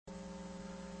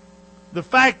The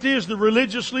fact is, the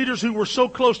religious leaders who were so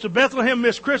close to Bethlehem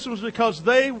missed Christmas because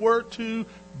they were too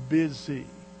busy.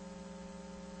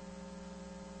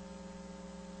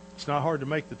 It's not hard to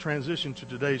make the transition to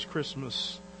today's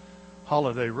Christmas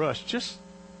holiday rush. Just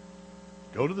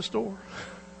go to the store.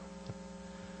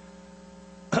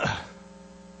 Go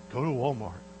to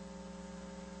Walmart.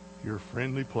 Your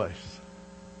friendly place.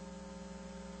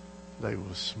 They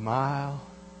will smile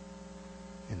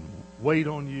and wait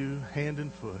on you hand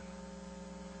and foot.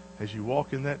 As you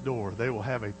walk in that door, they will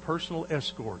have a personal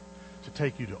escort to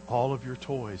take you to all of your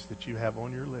toys that you have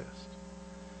on your list.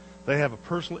 They have a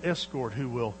personal escort who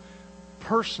will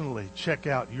personally check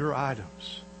out your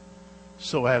items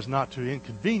so as not to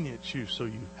inconvenience you so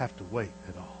you have to wait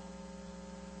at all.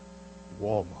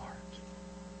 Walmart.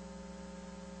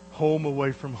 Home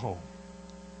away from home.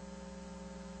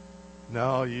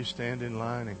 No, you stand in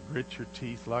line and grit your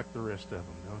teeth like the rest of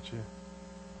them, don't you?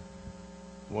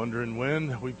 Wondering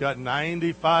when? We've got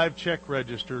 95 check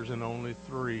registers and only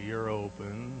 3 are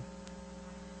open.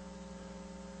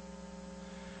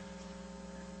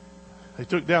 They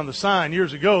took down the sign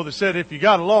years ago that said if you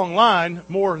got a long line,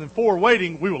 more than 4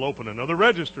 waiting, we will open another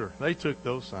register. They took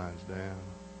those signs down.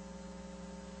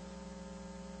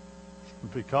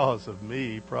 Because of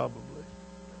me, probably.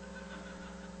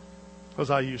 Because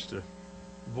I used to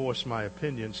voice my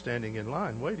opinion standing in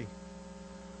line waiting.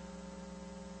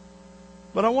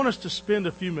 But I want us to spend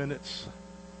a few minutes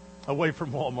away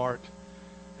from Walmart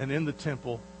and in the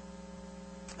temple.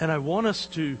 And I want us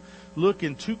to look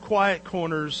in 2 quiet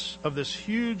corners of this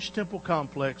huge temple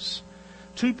complex.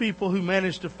 2 people who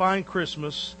managed to find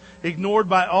Christmas, ignored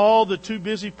by all the 2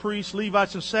 busy priests,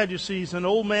 Levites, and Sadducees, an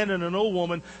old man and an old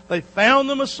woman. They found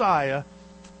the Messiah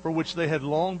for which they had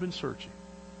long been searching.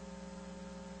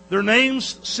 Their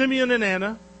names, Simeon and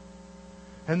Anna,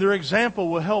 and their example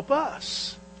will help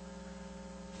us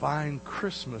find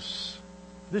Christmas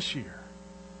this year.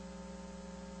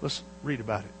 Let's read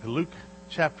about it. Luke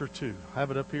chapter 2. I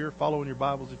have it up here. Follow in your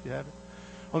Bibles if you have it.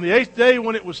 On the 8th day,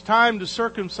 when it was time to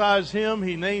circumcise him,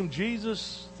 he named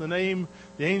Jesus the name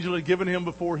the angel had given him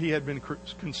before he had been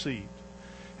conceived.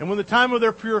 And when the time of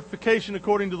their purification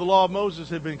according to the law of Moses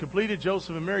had been completed,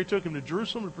 Joseph and Mary took him to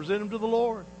Jerusalem to present him to the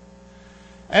Lord.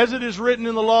 As it is written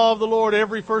in the law of the Lord,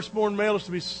 every firstborn male is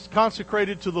to be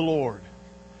consecrated to the Lord,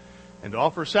 and to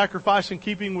offer a sacrifice in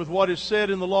keeping with what is said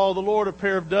in the law of the Lord, a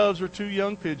pair of doves or 2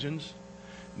 young pigeons.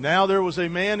 Now there was a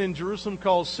man in Jerusalem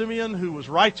called Simeon who was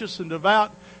righteous and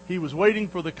devout. He was waiting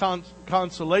for the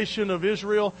consolation of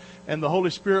Israel, and the Holy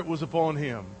Spirit was upon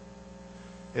him.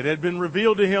 It had been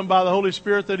revealed to him by the Holy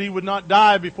Spirit that he would not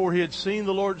die before he had seen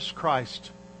the Lord's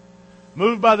Christ.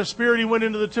 Moved by the Spirit, he went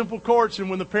into the temple courts, and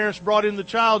when the parents brought in the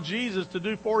child Jesus to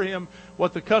do for him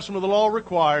what the custom of the law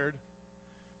required,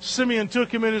 Simeon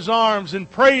took him in his arms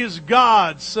and praised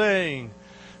God, saying,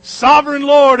 Sovereign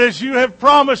Lord, as you have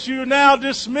promised, you now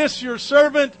dismiss your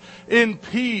servant in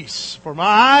peace. For my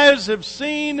eyes have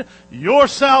seen your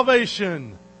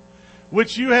salvation,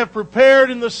 which you have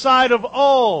prepared in the sight of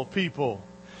all people,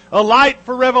 a light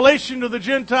for revelation to the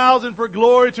Gentiles and for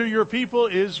glory to your people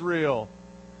Israel.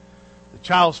 The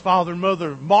child's father and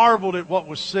mother marveled at what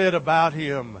was said about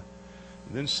him.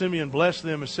 And then Simeon blessed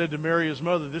them and said to Mary his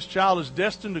mother, This child is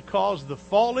destined to cause the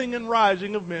falling and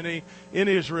rising of many in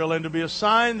Israel, and to be a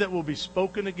sign that will be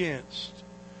spoken against,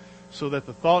 so that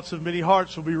the thoughts of many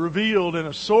hearts will be revealed, and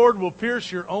a sword will pierce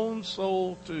your own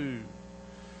soul too.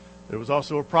 There was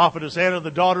also a prophetess, Anna,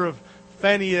 the daughter of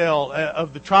Phanuel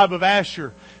of the tribe of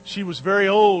Asher. She was very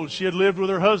old. She had lived with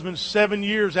her husband 7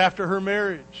 years after her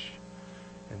marriage,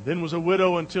 and then was a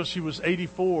widow until she was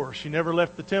 84. She never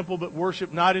left the temple, but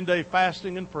worshipped night and day,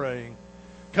 fasting and praying.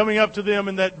 Coming up to them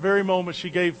in that very moment, she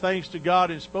gave thanks to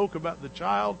God and spoke about the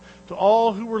child to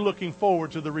all who were looking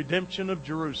forward to the redemption of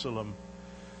Jerusalem.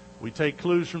 We take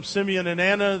clues from Simeon and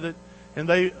Anna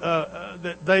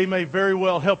that they may very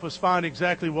well help us find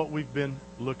exactly what we've been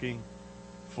looking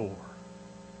for.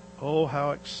 Oh,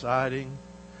 how exciting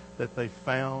that they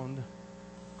found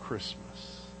Christmas.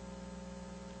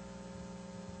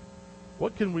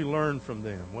 What can we learn from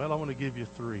them? Well, I want to give you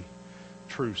 3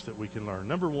 truths that we can learn.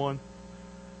 Number 1,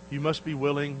 you must be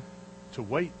willing to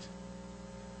wait.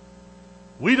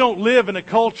 We don't live in a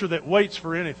culture that waits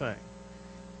for anything.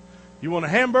 You want a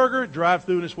hamburger? Drive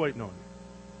through and it's waiting on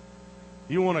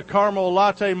you. You want a caramel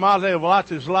latte, you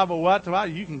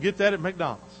can get that at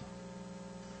McDonald's.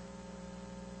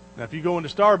 Now, if you go into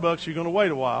Starbucks, you're going to wait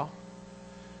a while.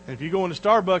 And if you go into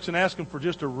Starbucks and ask them for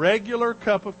just a regular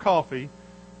cup of coffee,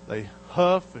 they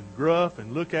huff and gruff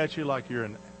and look at you like you're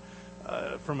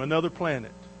from another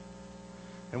planet.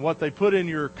 And what they put in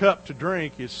your cup to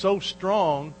drink is so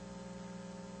strong,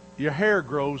 your hair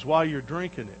grows while you're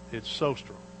drinking it. It's so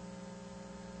strong.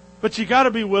 But you got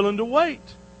to be willing to wait.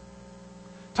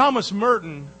 Thomas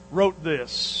Merton wrote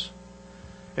this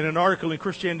in an article in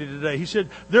Christianity Today. He said,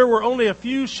 there were only a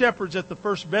few shepherds at the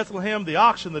first Bethlehem. The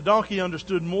ox and the donkey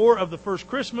understood more of the first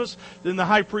Christmas than the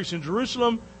high priest in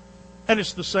Jerusalem. And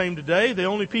it's the same today. The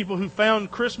only people who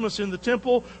found Christmas in the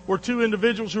temple were two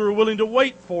individuals who were willing to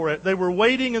wait for it. They were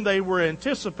waiting and they were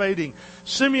anticipating.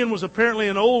 Simeon was apparently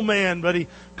an old man, but he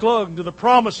clung to the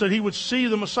promise that he would see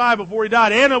the Messiah before he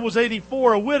died. Anna was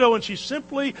 84, a widow, and she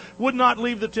simply would not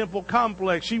leave the temple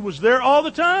complex. She was there all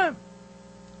the time,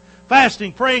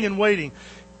 fasting, praying, and waiting.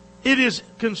 It is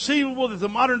conceivable that the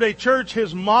modern day church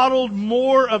has modeled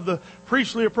more of the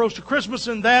priestly approach to Christmas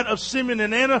than that of Simeon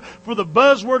and Anna, for the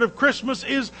buzzword of Christmas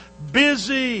is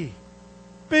busy.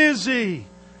 Busy.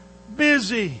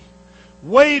 Busy.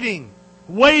 Waiting.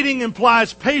 Waiting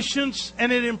implies patience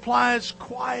and it implies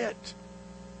quiet.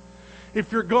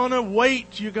 If you're going to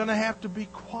wait, you're going to have to be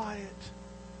quiet.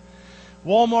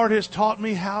 Walmart has taught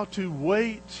me how to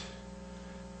wait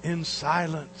in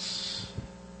silence.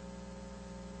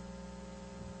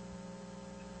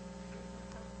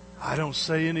 I don't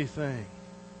say anything.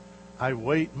 I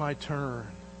wait my turn.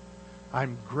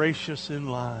 I'm gracious in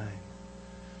line.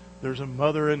 There's a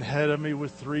mother ahead of me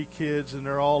with 3 kids and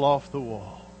they're all off the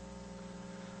wall.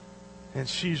 And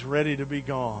she's ready to be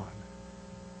gone.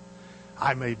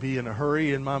 I may be in a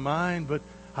hurry in my mind, but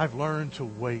I've learned to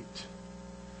wait.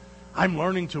 I'm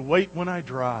learning to wait when I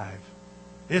drive.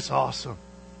 It's awesome.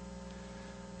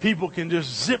 People can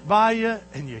just zip by you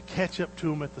and you catch up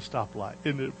to them at the stoplight.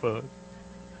 Isn't it fun?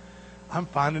 I'm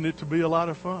finding it to be a lot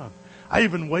of fun. I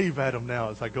even wave at them now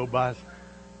as I go by.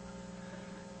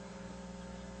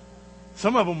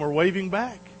 Some of them are waving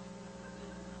back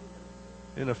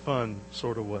in a fun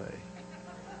sort of way.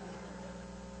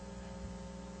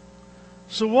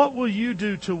 So what will you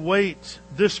do to wait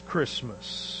this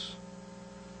Christmas?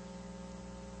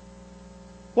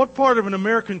 What part of an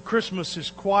American Christmas is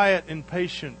quiet and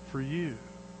patient for you?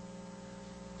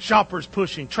 Shoppers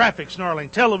pushing, traffic snarling,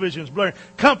 televisions blaring,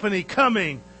 company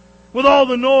coming. With all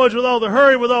the noise, with all the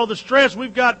hurry, with all the stress,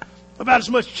 we've got about as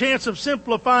much chance of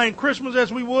simplifying Christmas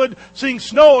as we would seeing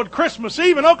snow on Christmas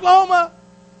Eve in Oklahoma.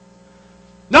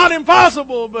 Not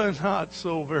impossible, but not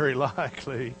so very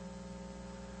likely.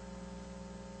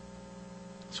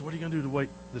 So what are you going to do to wait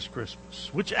this Christmas?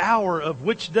 Which hour of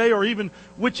which day, or even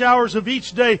which hours of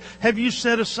each day have you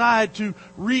set aside to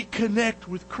reconnect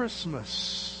with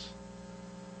Christmas?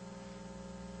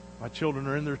 My children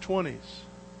are in their 20s.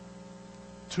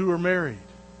 2 are married.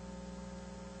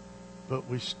 But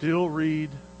we still read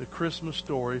the Christmas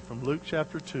story from Luke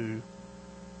chapter 2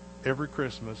 every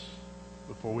Christmas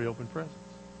before we open presents.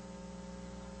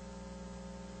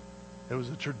 It was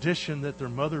a tradition that their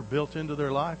mother built into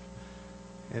their life,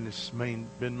 and it's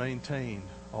been maintained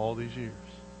all these years.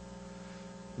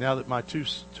 Now that my two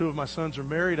of my sons are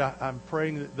married, I'm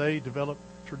praying that they develop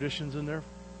traditions in their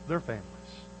families,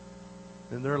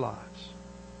 in their lives.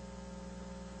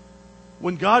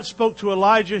 When God spoke to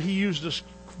Elijah, He used a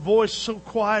voice so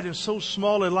quiet and so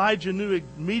small, Elijah knew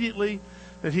immediately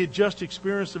that he had just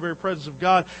experienced the very presence of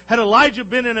God. Had Elijah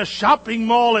been in a shopping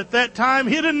mall at that time,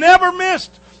 he'd have never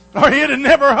missed, or he'd have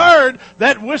never heard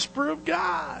that whisper of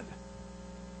God.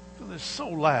 It's so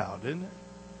loud, isn't it?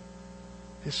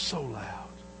 It's so loud.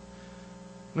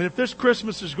 I mean, if this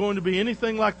Christmas is going to be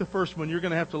anything like the first one, you're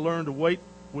going to have to learn to wait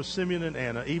with Simeon and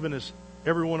Anna, even as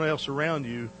everyone else around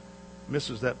you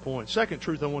misses that point. Second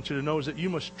truth I want you to know is that you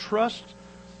must trust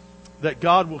that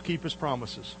God will keep His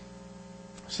promises.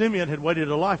 Simeon had waited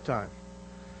a lifetime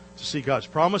to see God's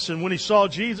promise, and when he saw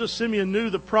Jesus, Simeon knew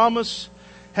the promise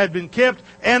had been kept.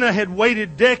 Anna had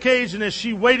waited decades, and as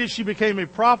she waited, she became a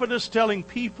prophetess, telling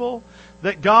people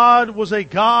that God was a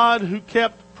God who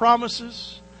kept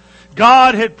promises.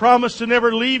 God had promised to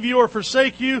never leave you or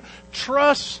forsake you.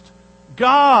 Trust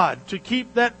God to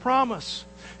keep that promise.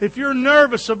 If you're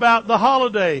nervous about the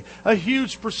holiday, a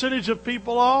huge percentage of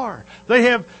people are. They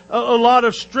have a lot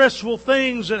of stressful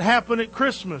things that happen at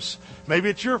Christmas. Maybe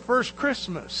it's your first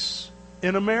Christmas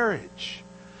in a marriage.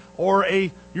 Or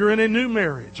you're in a new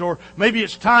marriage. Or maybe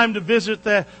it's time to visit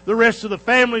the rest of the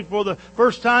family for the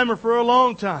first time or for a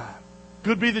long time.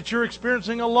 Could be that you're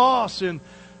experiencing a loss in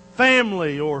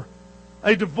family, or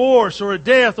a divorce, or a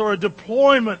death, or a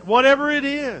deployment, whatever it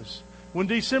is. When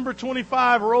December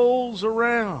 25 rolls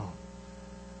around,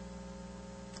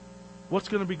 what's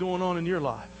going to be going on in your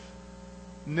life?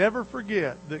 Never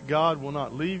forget that God will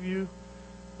not leave you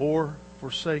or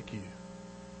forsake you.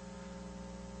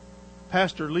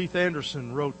 Pastor Leith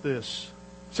Anderson wrote this.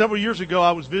 Several years ago,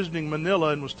 I was visiting Manila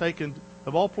and was taken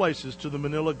of all places, to the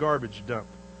Manila garbage dump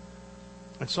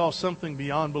and saw something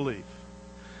beyond belief.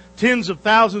 Tens of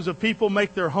thousands of people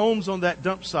make their homes on that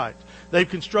dump site. They've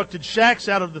constructed shacks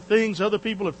out of the things other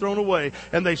people have thrown away,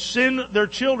 and they send their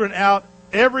children out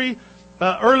early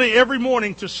every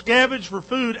morning to scavenge for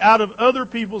food out of other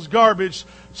people's garbage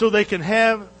so they can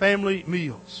have family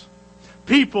meals.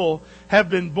 People have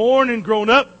been born and grown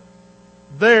up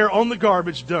there on the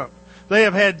garbage dump. They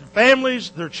have had families,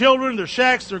 their children, their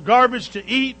shacks, their garbage to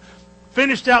eat,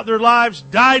 finished out their lives,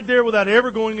 died there without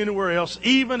ever going anywhere else,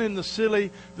 even in the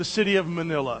city of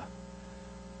Manila.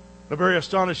 A very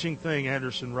astonishing thing,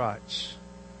 Anderson writes.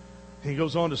 He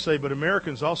goes on to say, but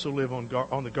Americans also live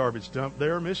on the garbage dump. They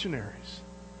are missionaries.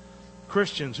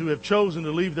 Christians who have chosen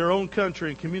to leave their own country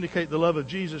and communicate the love of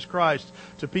Jesus Christ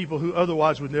to people who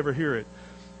otherwise would never hear it.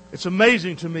 It's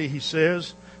amazing to me, he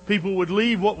says, people would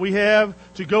leave what we have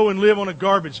to go and live on a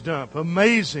garbage dump.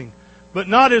 Amazing. But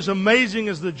not as amazing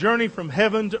as the journey from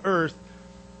heaven to earth.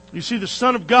 You see, the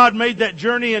Son of God made that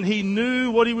journey, and He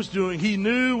knew what He was doing. He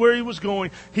knew where He was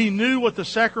going. He knew what the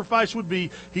sacrifice would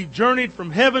be. He journeyed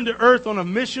from heaven to earth on a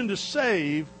mission to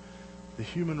save the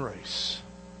human race.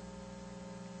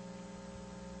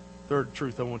 Third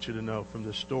truth I want you to know from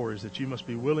this story is that you must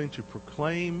be willing to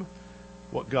proclaim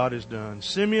what God has done.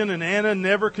 Simeon and Anna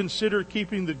never considered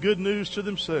keeping the good news to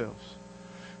themselves.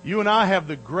 You and I have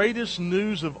the greatest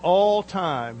news of all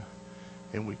time,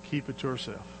 and we keep it to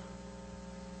ourselves.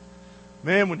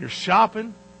 Man, when you're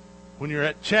shopping, when you're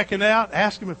at checking out,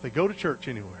 ask them if they go to church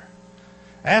anywhere.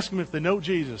 Ask them if they know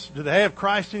Jesus. Do they have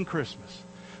Christ in Christmas?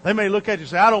 They may look at you and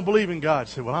say, I don't believe in God.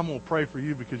 Say, well, I'm going to pray for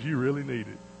you because you really need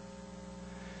it.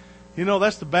 You know,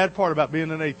 that's the bad part about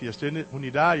being an atheist, isn't it? When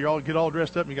you die, you get all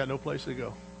dressed up and you got no place to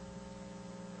go.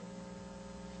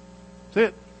 That's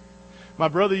it. My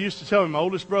brother used to tell me, my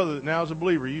oldest brother that now is a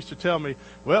believer, he used to tell me,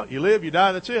 well, you live, you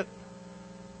die, that's it.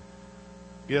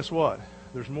 Guess what?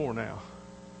 There's more now.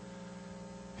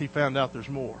 He found out there's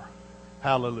more.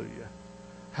 Hallelujah.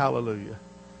 Hallelujah.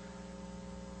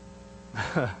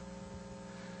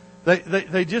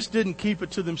 They just didn't keep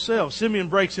it to themselves. Simeon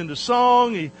breaks into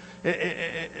song.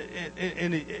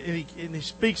 And he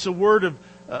speaks a word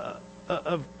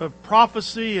of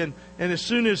prophecy. And as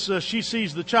soon as she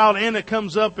sees the child, Anna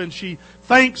comes up and she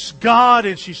thanks God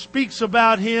and she speaks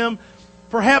about Him.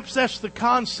 Perhaps that's the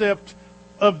concept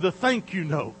of the thank you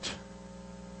note.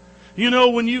 You know,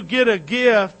 when you get a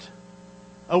gift,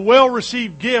 a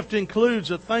well-received gift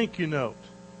includes a thank you note.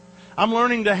 I'm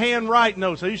learning to handwrite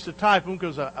notes. I used to type them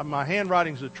because my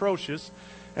handwriting's atrocious.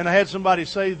 And I had somebody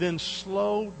say, then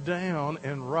slow down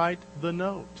and write the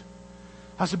note.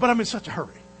 I said, but I'm in such a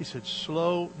hurry. He said,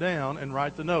 slow down and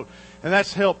write the note. And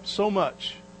that's helped so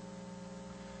much.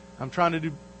 I'm trying to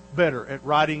do better at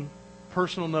writing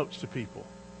personal notes to people.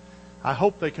 I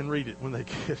hope they can read it when they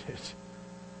get it.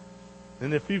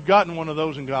 And if you've gotten one of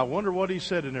those and go, I wonder what he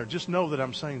said in there, just know that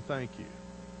I'm saying thank you.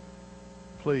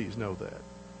 Please know that.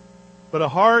 But a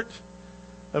heart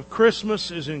of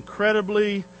Christmas is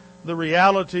incredibly the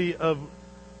reality of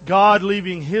God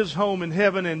leaving His home in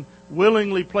heaven and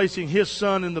willingly placing His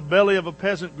Son in the belly of a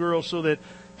peasant girl so that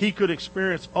He could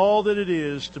experience all that it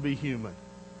is to be human.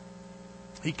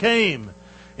 He came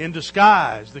in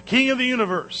disguise, the King of the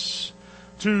universe,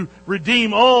 to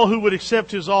redeem all who would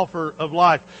accept His offer of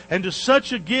life. And to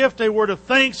such a gift, a word of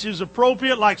thanks is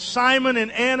appropriate. Like Simeon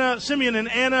and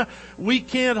Anna, we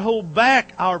can't hold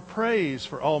back our praise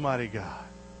for Almighty God.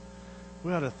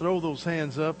 We ought to throw those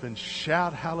hands up and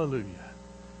shout hallelujah.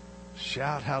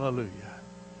 Shout hallelujah.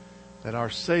 That our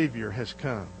Savior has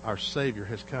come. Our Savior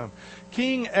has come.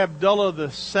 King Abdullah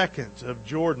II of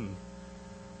Jordan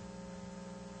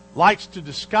likes to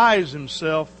disguise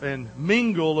himself and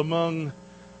mingle among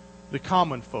the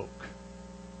common folk.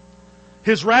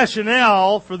 His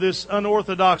rationale for this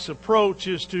unorthodox approach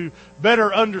is to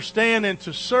better understand and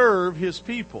to serve his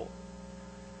people.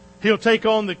 He'll take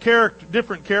on the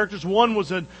different characters. One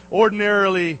was an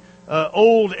ordinarily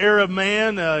old Arab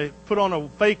man, put on a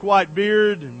fake white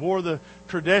beard and wore the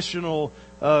traditional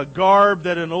garb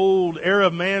that an old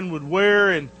Arab man would wear.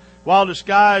 And while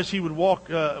disguised, he would walk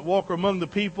among the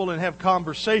people and have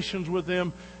conversations with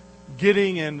them,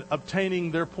 getting and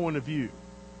obtaining their point of view.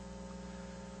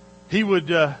 He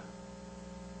would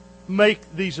make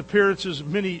these appearances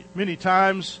many, many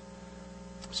times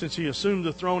since he assumed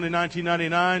the throne in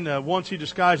 1999. Once he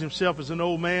disguised himself as an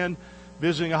old man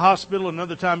visiting a hospital.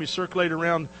 Another time he circulated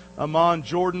around Amman,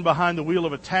 Jordan, behind the wheel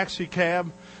of a taxi cab.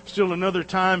 Still another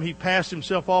time he passed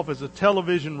himself off as a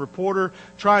television reporter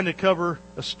trying to cover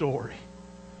a story.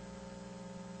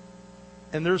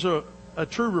 And there's a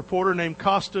true reporter named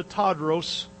Costa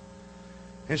Tadros,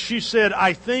 And she said,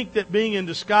 I think that being in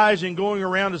disguise and going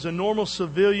around as a normal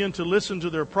civilian to listen to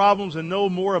their problems and know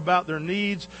more about their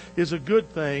needs is a good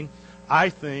thing. I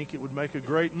think it would make a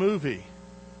great movie.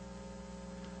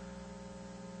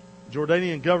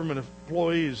 Jordanian government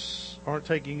employees aren't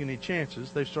taking any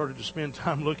chances. They've started to spend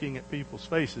time looking at people's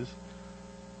faces,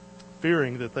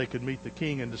 fearing that they could meet the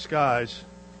king in disguise.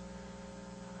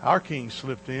 Our king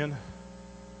slipped in,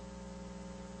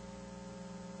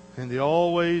 and the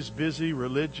always busy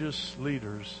religious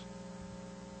leaders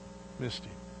missed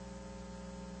him.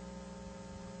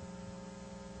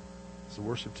 As the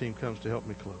worship team comes to help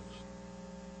me close.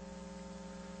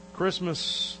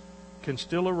 Christmas can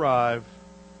still arrive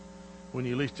when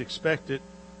you least expect it.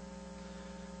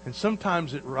 And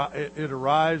sometimes it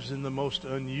arrives in the most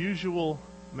unusual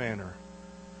manner.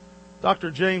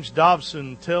 Dr. James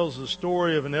Dobson tells the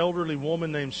story of an elderly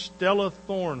woman named Stella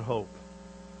Thornhope.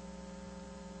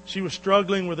 She was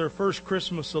struggling with her first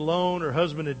Christmas alone. Her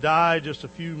husband had died just a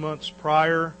few months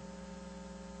prior,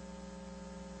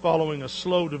 following a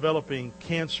slow developing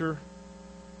cancer.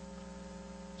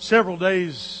 Several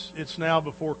days it's now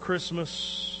before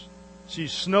Christmas.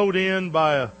 She's snowed in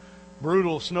by a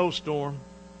brutal snowstorm,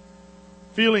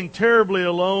 feeling terribly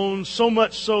alone, so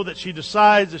much so that she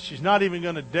decides that she's not even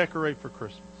going to decorate for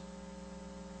Christmas.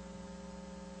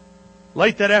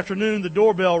 Late that afternoon, the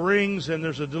doorbell rings, and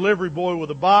there's a delivery boy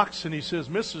with a box, and he says,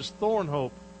 Mrs.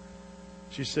 Thornhope.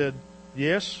 She said,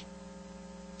 yes.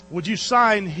 Would you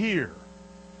sign here?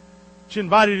 She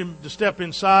invited him to step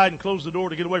inside and close the door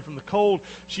to get away from the cold.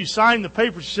 She signed the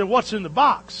paper. She said, what's in the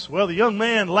box? Well, the young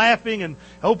man, laughing, and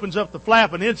opens up the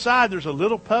flap, and inside there's a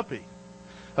little puppy,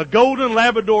 a golden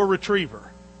Labrador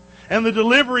retriever. And the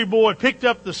delivery boy picked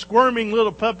up the squirming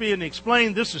little puppy and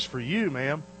explained, this is for you,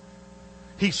 ma'am.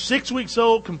 He's 6 weeks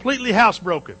old, completely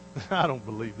housebroken. I don't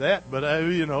believe that,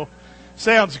 but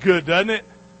sounds good, doesn't it?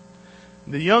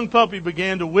 The young puppy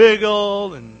began to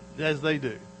wiggle, and as they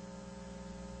do.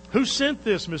 Who sent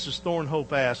this, Mrs.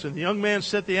 Thornhope asked. And the young man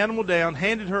set the animal down,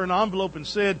 handed her an envelope, and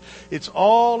said, it's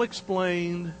all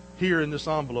explained here in this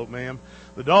envelope, ma'am.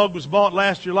 The dog was bought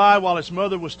last July while its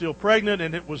mother was still pregnant,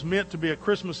 and it was meant to be a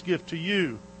Christmas gift to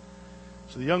you.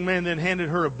 So the young man then handed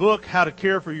her a book, How to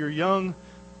Care for Your Young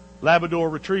Labrador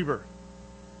Retriever.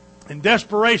 In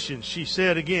desperation, she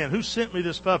said again, who sent me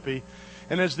this puppy?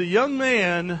 And as the young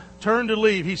man turned to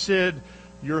leave, he said,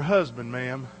 your husband,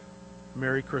 ma'am.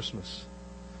 Merry Christmas.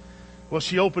 Well,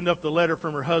 she opened up the letter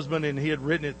from her husband, and he had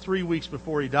written it 3 weeks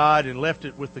before he died and left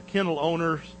it with the kennel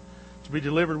owners to be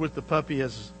delivered with the puppy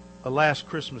as a last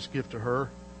Christmas gift to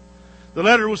her. The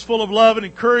letter was full of love and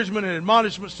encouragement and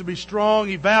admonishments to be strong.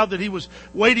 He vowed that he was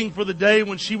waiting for the day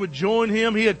when she would join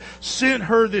him. He had sent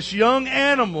her this young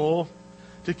animal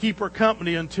to keep her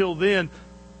company until then.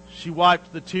 She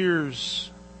wiped the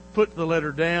tears, put the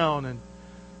letter down, and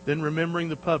then remembering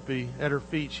the puppy at her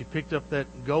feet, she picked up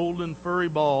that golden furry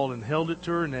ball and held it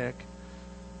to her neck.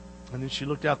 And then she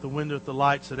looked out the window at the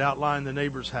lights that outlined the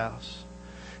neighbor's house.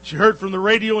 She heard from the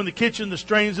radio in the kitchen the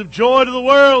strains of Joy to the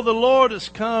World, the Lord has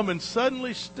come. And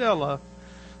suddenly Stella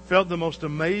felt the most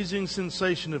amazing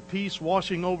sensation of peace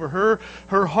washing over her.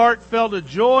 Her heart felt a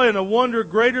joy and a wonder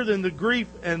greater than the grief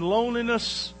and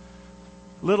loneliness.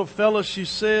 Little fella, she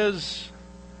says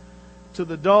to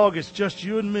the dog, it's just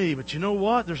you and me. But you know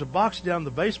what? There's a box down in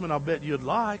the basement I'll bet you'd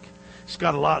like. It's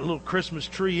got a little Christmas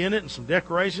tree in it and some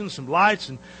decorations, some lights,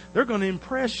 and they're going to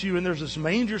impress you. And there's this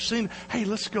manger scene. Hey,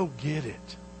 let's go get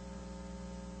it.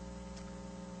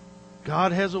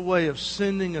 God has a way of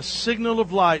sending a signal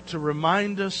of light to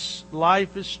remind us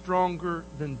life is stronger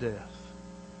than death.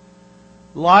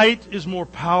 Light is more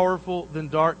powerful than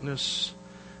darkness.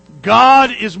 God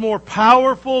is more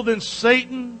powerful than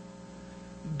Satan.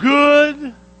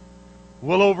 Good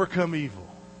will overcome evil.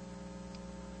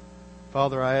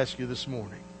 Father, I ask you this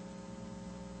morning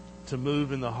to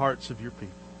move in the hearts of your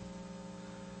people.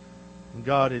 And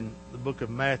God, in the book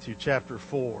of Matthew chapter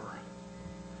 4,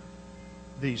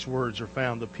 these words are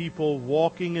found. The people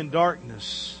walking in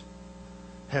darkness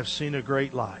have seen a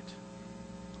great light.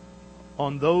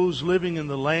 On those living in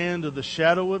the land of the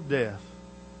shadow of death,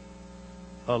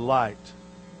 a light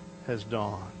has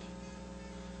dawned.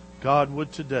 God,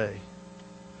 would today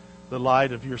the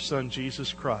light of your Son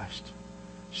Jesus Christ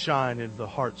shine into the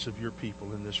hearts of your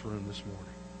people in this room this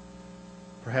morning.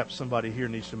 Perhaps somebody here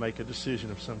needs to make a decision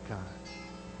of some kind.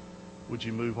 Would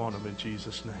you move on them in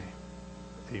Jesus' name?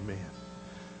 Amen.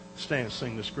 Stand and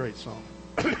sing this great song.